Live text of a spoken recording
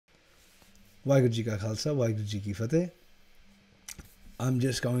Waheguru Ji Ka Khalsa, Waheguru Ji Ki Fateh. I'm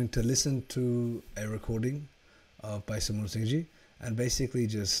just going to listen to a recording of Bhai Samund Ji and basically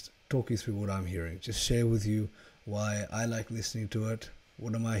just talk you through what I'm hearing. Just share with you why I like listening to it.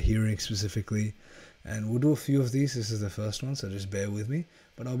 What am I hearing specifically? And we'll do a few of these. This is the first one, so just bear with me.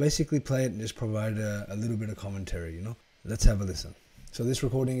 But I'll basically play it and just provide a little bit of commentary, you know. Let's have a listen. So this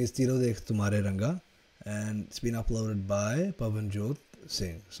recording is Dheero, Dekh, Tumare, Ranga. And it's been uploaded by Pavanjot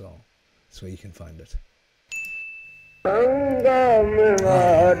Singh. So that's where you can find it.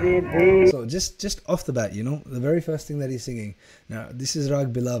 So just off the bat, you know, the very first thing that he's singing. Now, this is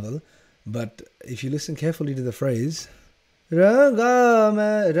Rag Bilaval. But if you listen carefully to the phrase, Ranga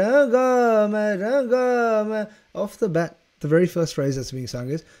me, Ranga me, Ranga me. Off the bat, the very first phrase that's being sung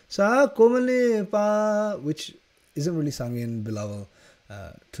is Sa Komali Pa, which isn't really sung in Bilaval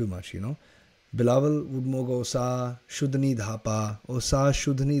too much, you know. Bilaval would more go Sa Shudhni Dhapa or Sa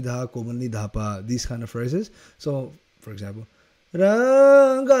Shudhni Dha Komali Dhapa, these kind of phrases. So, for example,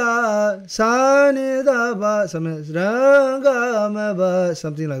 Ranga Sa Ni Da Ba, Ranga Me Ba,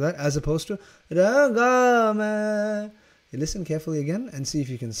 something like that, as opposed to Ranga Me. You listen carefully again and see if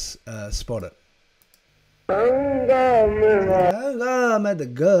you can spot it. Ranga Me, the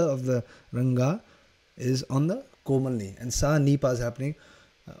G of the Ranga is on the Komali, and Sa Nipa is happening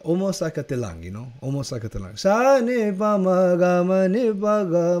almost like a tilang, you know, almost like a tilang. Sa Nipa Ma Ga Ma Nipa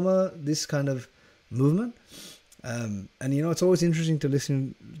Ga Ma, this kind of movement. And you know, it's always interesting to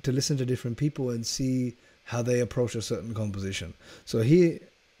listen to different people and see how they approach a certain composition. So here,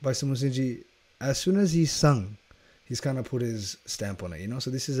 by Samund Ji, as soon as he sung, he's kind of put his stamp on it, you know. So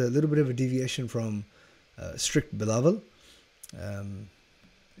this is a little bit of a deviation from strict Bilaval.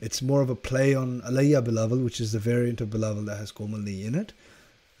 It's more of a play on Alayya Bilaval, which is the variant of Bilaval that has Komali in it.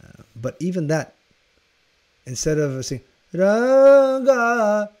 But even that, instead of saying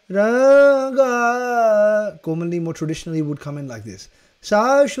Ranga, Ranga, Komali more traditionally would come in like this.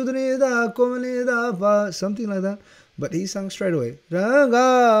 Sa Shudhni Da Komali Da Pa, something like that. But he sang straight away.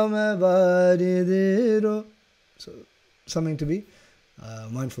 Ranga Me Bari Dheero. So something to be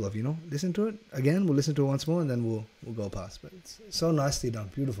mindful of, you know. Listen to it again. We'll listen to it once more and then we'll go past. But it's so nicely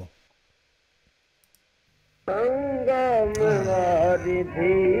done. Beautiful.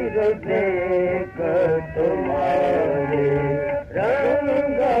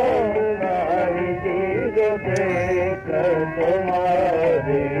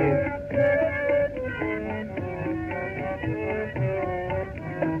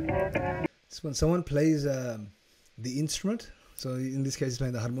 So when someone plays the instrument, so in this case he's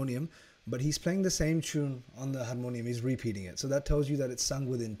playing the harmonium, but he's playing the same tune on the harmonium, he's repeating it. So that tells you that it's sung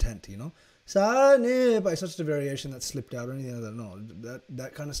with intent, you know. Sa ne, but it's not just a variation that slipped out or anything like that. No,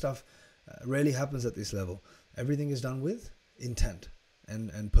 that kind of stuff rarely happens at this level. Everything is done with intent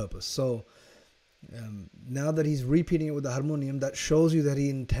and purpose. So now that he's repeating it with the harmonium, that shows you that he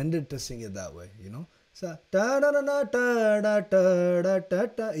intended to sing it that way, you know. Sa da da da da da da da da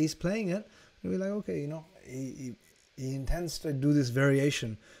da. He's playing it. You'll be like, okay, you know, he intends to do this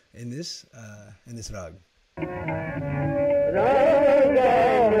variation in this rag.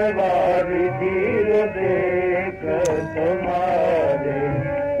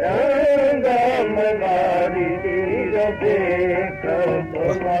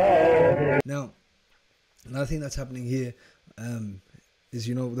 Now, another thing that's happening here is,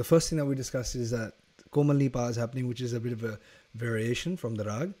 you know, the first thing that we discussed is that Komali Pa is happening, which is a bit of a variation from the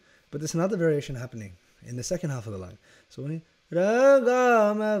rag. But there's another variation happening in the second half of the line. So when he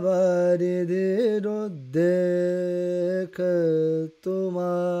Ranga Me Bari Dheero Dekh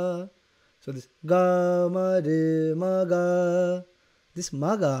Tuma. So this Ga Ma Re Ma Ga. This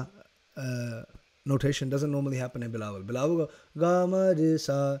Ma Ga notation doesn't normally happen in Bilaval. Bilaval go Ga Ma Re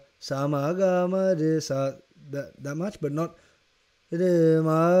Sa, Sa Ma Ga Ma Re Sa, that much, but not Re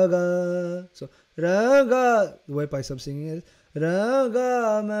Ma Ga. So Ranga, the way Bhai Sab singing is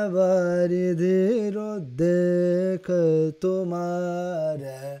Ranga Me Bari Dheero Dekh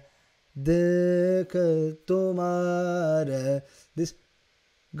Tumare, Dekh Tumare. This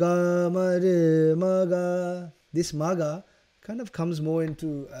Ga Ma Re Ma Ga, this Ma Ga kind of comes more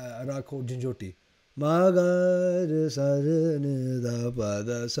into a rag called Jinjoti. Ma Ga Re Sa Re Ni Da Pa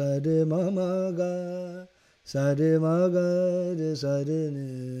Da Sa Re Ma Ma Ga. Sa Re Ma Ga Re Sa Re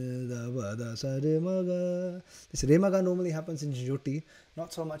Ni Da Ba Da Sa Re Ma Ga. This Re Ma Ga normally happens in Jyoti,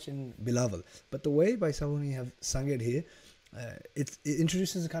 not so much in Bilaval. But the way Bhai Sahuni have sung it here, it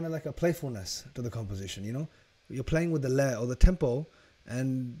introduces kind of like a playfulness to the composition, you know. You're playing with the layer or the tempo,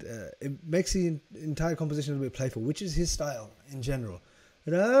 and it makes the entire composition a little bit playful, which is his style in general.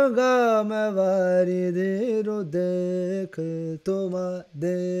 Ranga mavari Dheero Dekh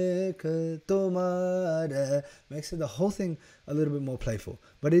Tumare. Makes it the whole thing a little bit more playful.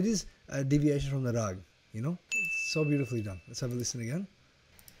 But it is a deviation from the rag, you know? It's so beautifully done. Let's have a listen again.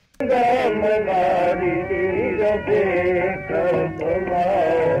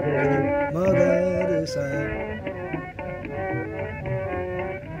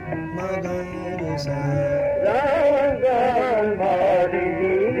 Magar sa Ranga mari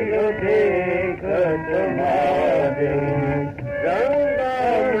Dheero Dekh Tumare Ranga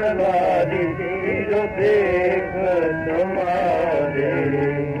mari Dheero Dekh Tumare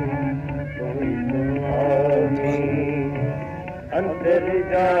Tui Swami Antar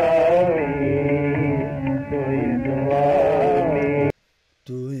Jami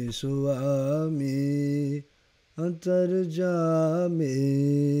Tui Swami Antar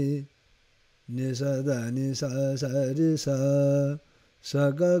Jami Nisa da nisa sa risa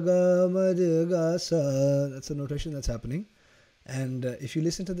sa ga ga ma ga sa. That's the notation that's happening. And if you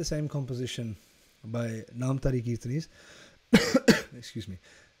listen to the same composition by Namtari Kirtanis, excuse me,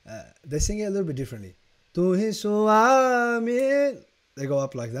 they sing it a little bit differently. Tu hi Swami, they go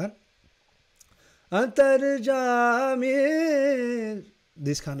up like that. Antarjami,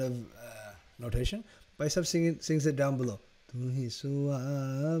 this kind of notation. Paisab sings it down below. Tu hi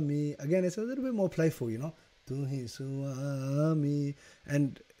Swami. Again, it's a little bit more playful, you know. Tu hi Swami.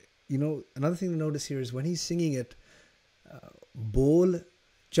 And, you know, another thing to notice here is when he's singing it, bol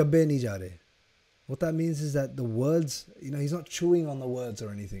chabbe nahi ja rahe. What that means is that the words, you know, he's not chewing on the words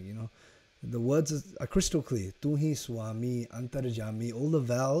or anything, you know. The words are crystal clear. Tu hi Swami, Antarjami. All the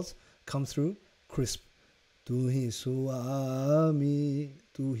vowels come through crisp. Tu hi Swami,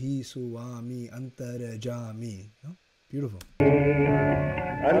 Tu hi Swami, Antarjami. You know? Beautiful.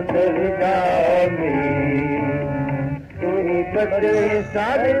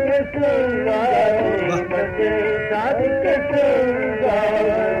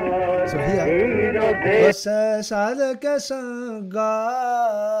 So here,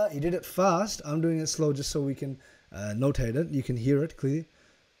 he did it fast. I'm doing it slow just so we can notate it. You can hear it clearly.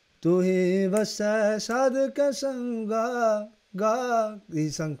 Tuhi vasa sadhaka sanga ga. He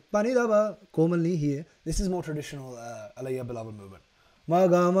sang panidaba commonly here. This is more traditional Alaya Bilawal movement.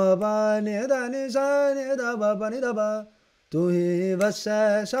 Magama panida nisa nidaba panidaba. Tuhi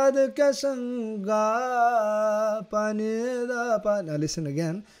vasa sadhaka sanga panidaba. Now listen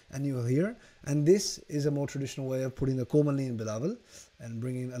again and you will hear. And this is a more traditional way of putting the commonly in Bilawal and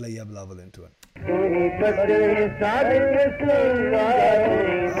bringing Alaya Bilawal into it.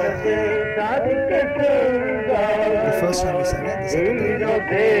 The first time we sang it, the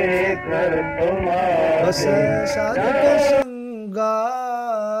second time.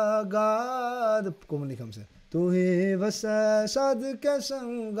 The commonly comes in. Tuhi vasa sadhaka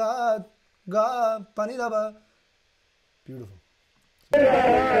sanga ga panidaba. Beautiful.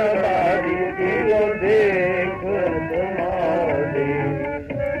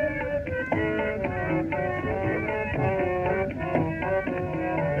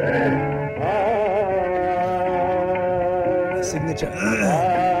 The signature.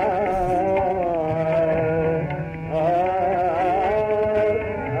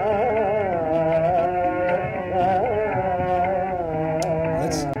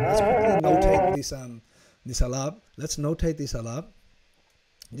 Let's quickly notate this alab. Let's notate this alab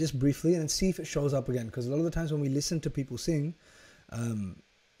just briefly and see if it shows up again, because a lot of the times when we listen to people sing,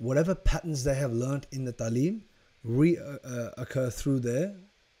 whatever patterns they have learnt in the talim occur through their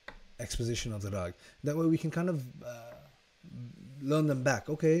exposition of the rag. That way we can kind of learn them back.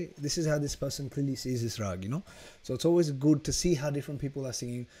 Okay, this is how this person clearly sees this rag, you know. So it's always good to see how different people are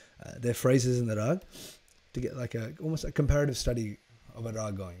singing their phrases in the rag to get like almost a comparative study of a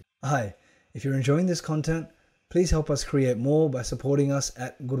rag going. Hi, if you're enjoying this content, please help us create more by supporting us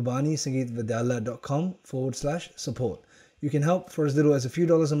at gurbanisangeetvidyala.com/support. You can help for as little as a few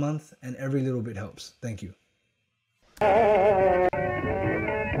dollars a month, and every little bit helps. Thank you.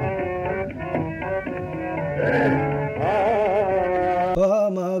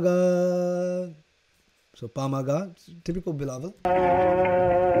 Pamaga. So Pamaga, typical Bilawal.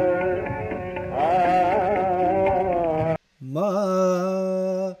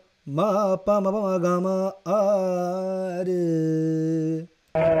 Ma pa ma pa ma ga ma re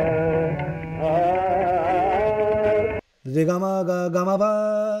re ga ma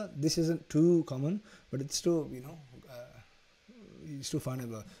ba. This isn't too common, but it's still, you know, you still find it.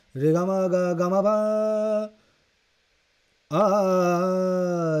 Re ga ma ba re ga ma ba.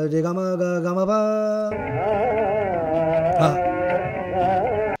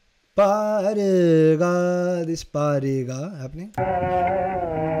 Pa re ga, this pa re ga happening.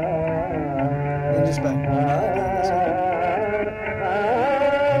 Then just back.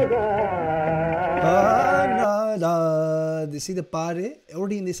 See the pa re?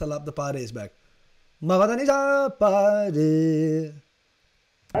 Already in this alap, the pa re is back. Ma pa da ni sa pa re.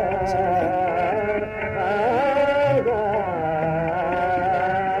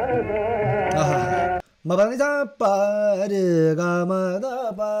 Ma pa da ni sa pa re ga ma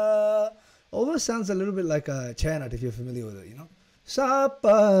da pa. Almost sounds a little bit like a chant if you're familiar with it, you know. Sa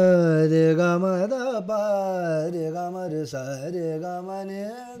pa re ga ma da pa re ga ma re sa re ga ma ne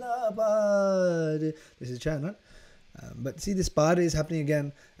da pa re. This is chant, right? But see, this pa re is happening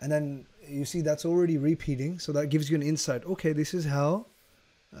again, and then you see that's already repeating, so that gives you an insight. Okay, this is how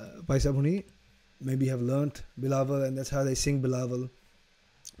Bhai Sabhuni maybe have learnt Bilawal, and that's how they sing Bilawal,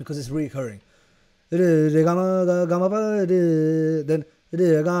 because it's reoccurring. Re ga ma pa re, then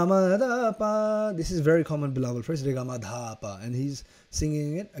re ga ma da pa. This is very common Bilawal phrase, re ga ma dha pa, and he's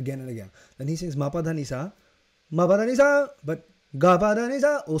singing it again and again. Then he sings ma pa dha ni sa, but ga pa dha ni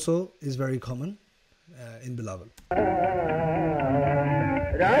sa also is very common in Bilawal.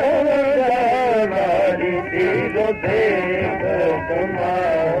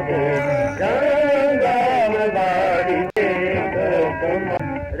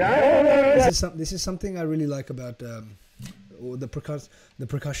 This is something I really like about the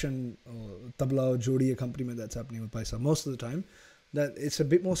percussion or tabla or jodi accompaniment that's happening with Paisa most of the time, that it's a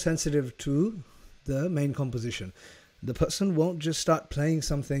bit more sensitive to the main composition. The person won't just start playing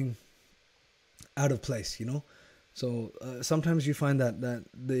something out of place, you know. So sometimes you find that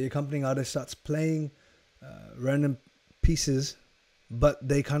the accompanying artist starts playing random pieces, but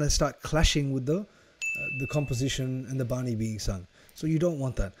they kind of start clashing with the composition and the bani being sung. So you don't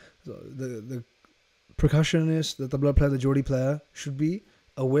want that. So the percussionist, the tabla player, the jodi player should be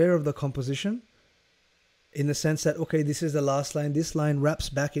aware of the composition, in the sense that, okay, this is the last line, this line wraps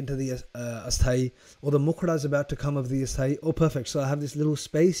back into the asthai, or the mukhra is about to come of the asthai. Oh, perfect. So I have this little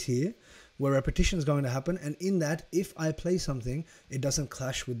space here where repetition is going to happen, and in that, if I play something, it doesn't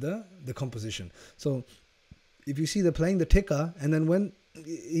clash with the composition. So if you see they're playing the tikka, and then when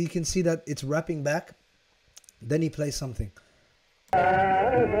he can see that it's wrapping back, then he plays something.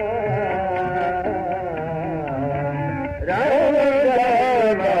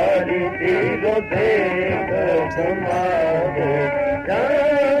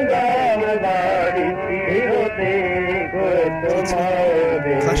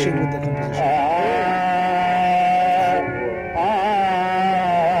 Clashing with the composition.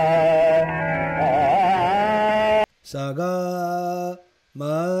 Saga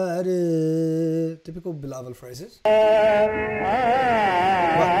Mare, typical Bilawal phrases.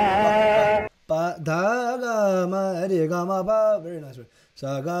 Pa da ga ma re ga ma pa, very nice word.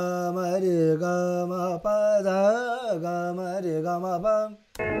 Sa ga ma re ga ma pa da ga ma re ga ma pa.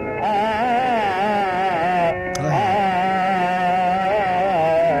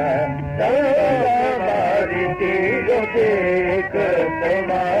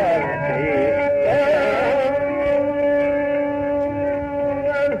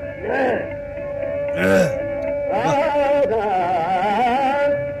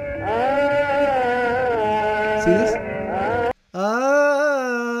 See this?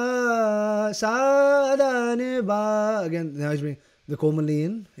 Sa da ni ba. Again, now he's bringing the Komali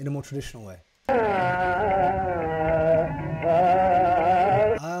in a more traditional way.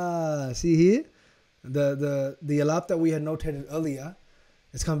 See here? The alap that we had notated earlier,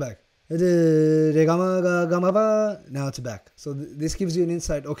 it's come back. Now it's back. So this gives you an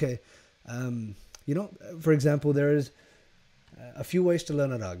insight. Okay, you know, for example, there is a few ways to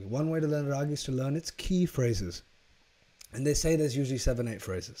learn a rag. One way to learn a rag is to learn its key phrases. And they say there's usually 7-8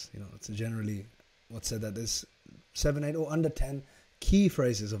 phrases. You know, it's generally what's said, that there's 7-8 or under 10 key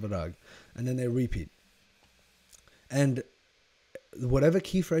phrases of a rag. And then they repeat. And whatever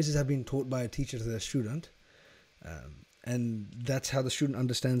key phrases have been taught by a teacher to their student, and that's how the student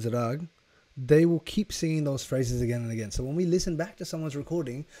understands the rag, they will keep singing those phrases again and again. So when we listen back to someone's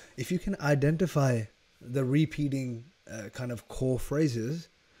recording, if you can identify the repeating kind of core phrases,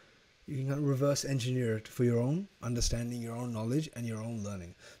 you can kind of reverse engineer it for your own understanding, your own knowledge, and your own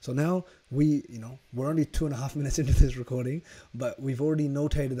learning. So now we're only 2.5 minutes into this recording, but we've already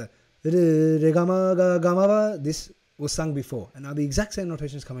notated that this was sung before, and now the exact same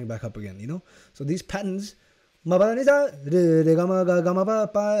notation is coming back up again, you know. So these patterns, these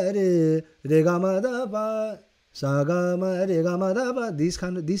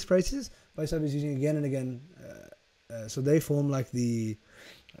phrases Bhai is using again and again, so they form like the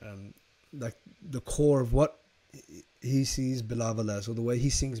core of what he sees Bilawal as, or the way he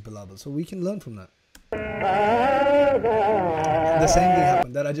sings Bilawal. So we can learn from that. The same thing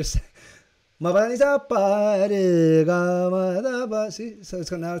happened that I just said. See,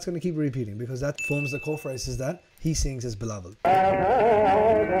 so now it's going to keep repeating because that forms the core phrases that he sings as Bilawal.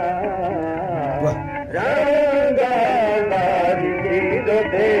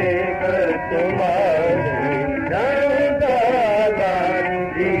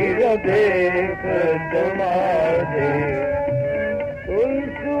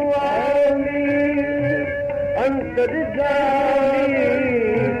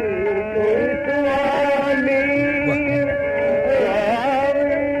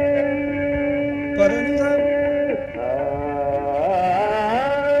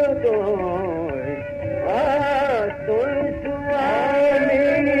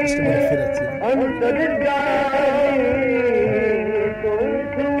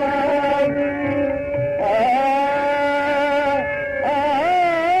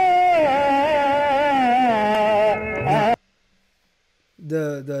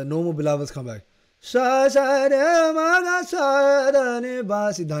 The normal Bilawals come back. See,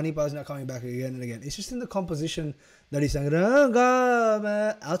 Dhani Pa is not coming back again and again. It's just in the composition that he's sang.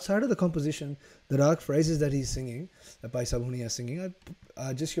 Outside of the composition, the rag phrases that he's singing, that Bhai Sabhuni is singing,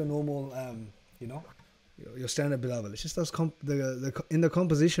 are just your normal, your standard Bilawal. It's just those in the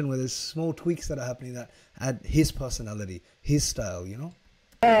composition where there's small tweaks that are happening that add his personality, his style, you know.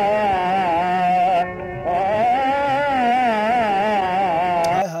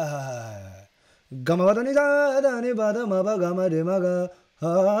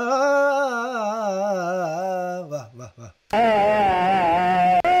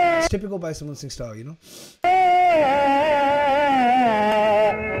 It's typical Bhai Samund Singh style, you know.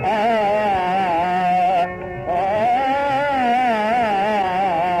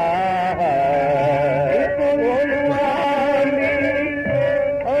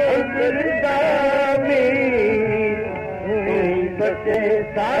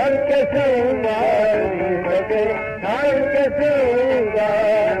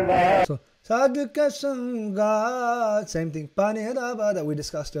 So Sadhka Sangha, same thing, that we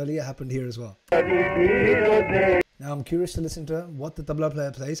discussed earlier happened here as well. Now I'm curious to listen to what the tabla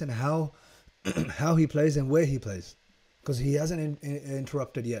player plays and how he plays and where he plays, because he hasn't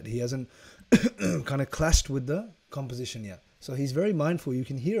interrupted yet. He hasn't kind of clashed with the composition yet. So he's very mindful. You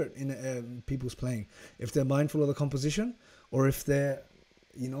can hear it in people's playing, if they're mindful of the composition, or if they're,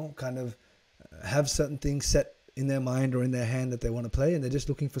 kind of have certain things set in their mind or in their hand that they want to play, and they're just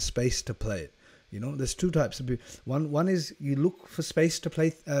looking for space to play it. There's two types of people. One is you look for space to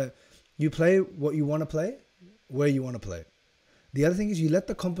play. You play what you want to play, where you want to play it. The other thing is you let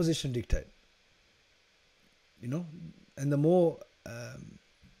the composition dictate. And the more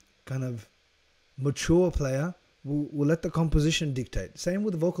kind of mature player will let the composition dictate. Same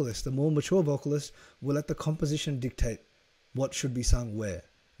with the vocalist. The more mature vocalist will let the composition dictate what should be sung where,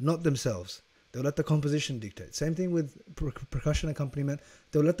 not themselves. They'll let the composition dictate. Same thing with percussion accompaniment.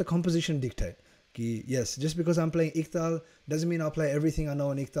 They'll let the composition dictate. Yes, just because I'm playing Iqtal doesn't mean I'll play everything I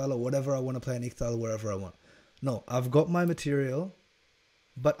know in Iqtal or whatever I want to play in Iqtal wherever I want. No, I've got my material,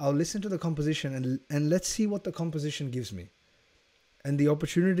 but I'll listen to the composition and let's see what the composition gives me. And the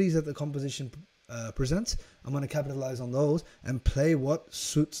opportunities that the composition presents, I'm going to capitalize on those and play what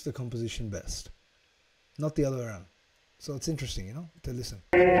suits the composition best. Not the other way around. So it's interesting, to listen.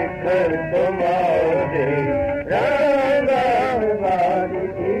 Back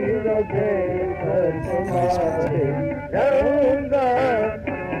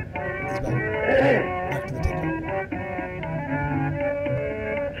to the tape.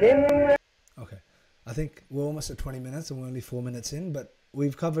 Okay, I think we're almost at 20 minutes and we're only 4 minutes in, but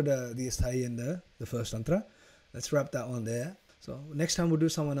we've covered the Isthai in the first antra. Let's wrap that one there. So next time we'll do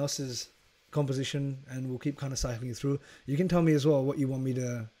someone else's composition and we'll keep kind of cycling through. You can tell me as well what you want me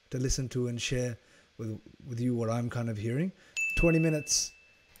to listen to and share with you what I'm kind of hearing. 20 minutes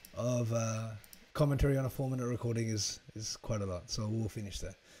of commentary on a 4-minute recording is quite a lot, so we'll finish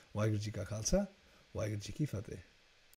there. Waheguru Ji Ka Khalsa, Waheguru Ji Ki Fateh.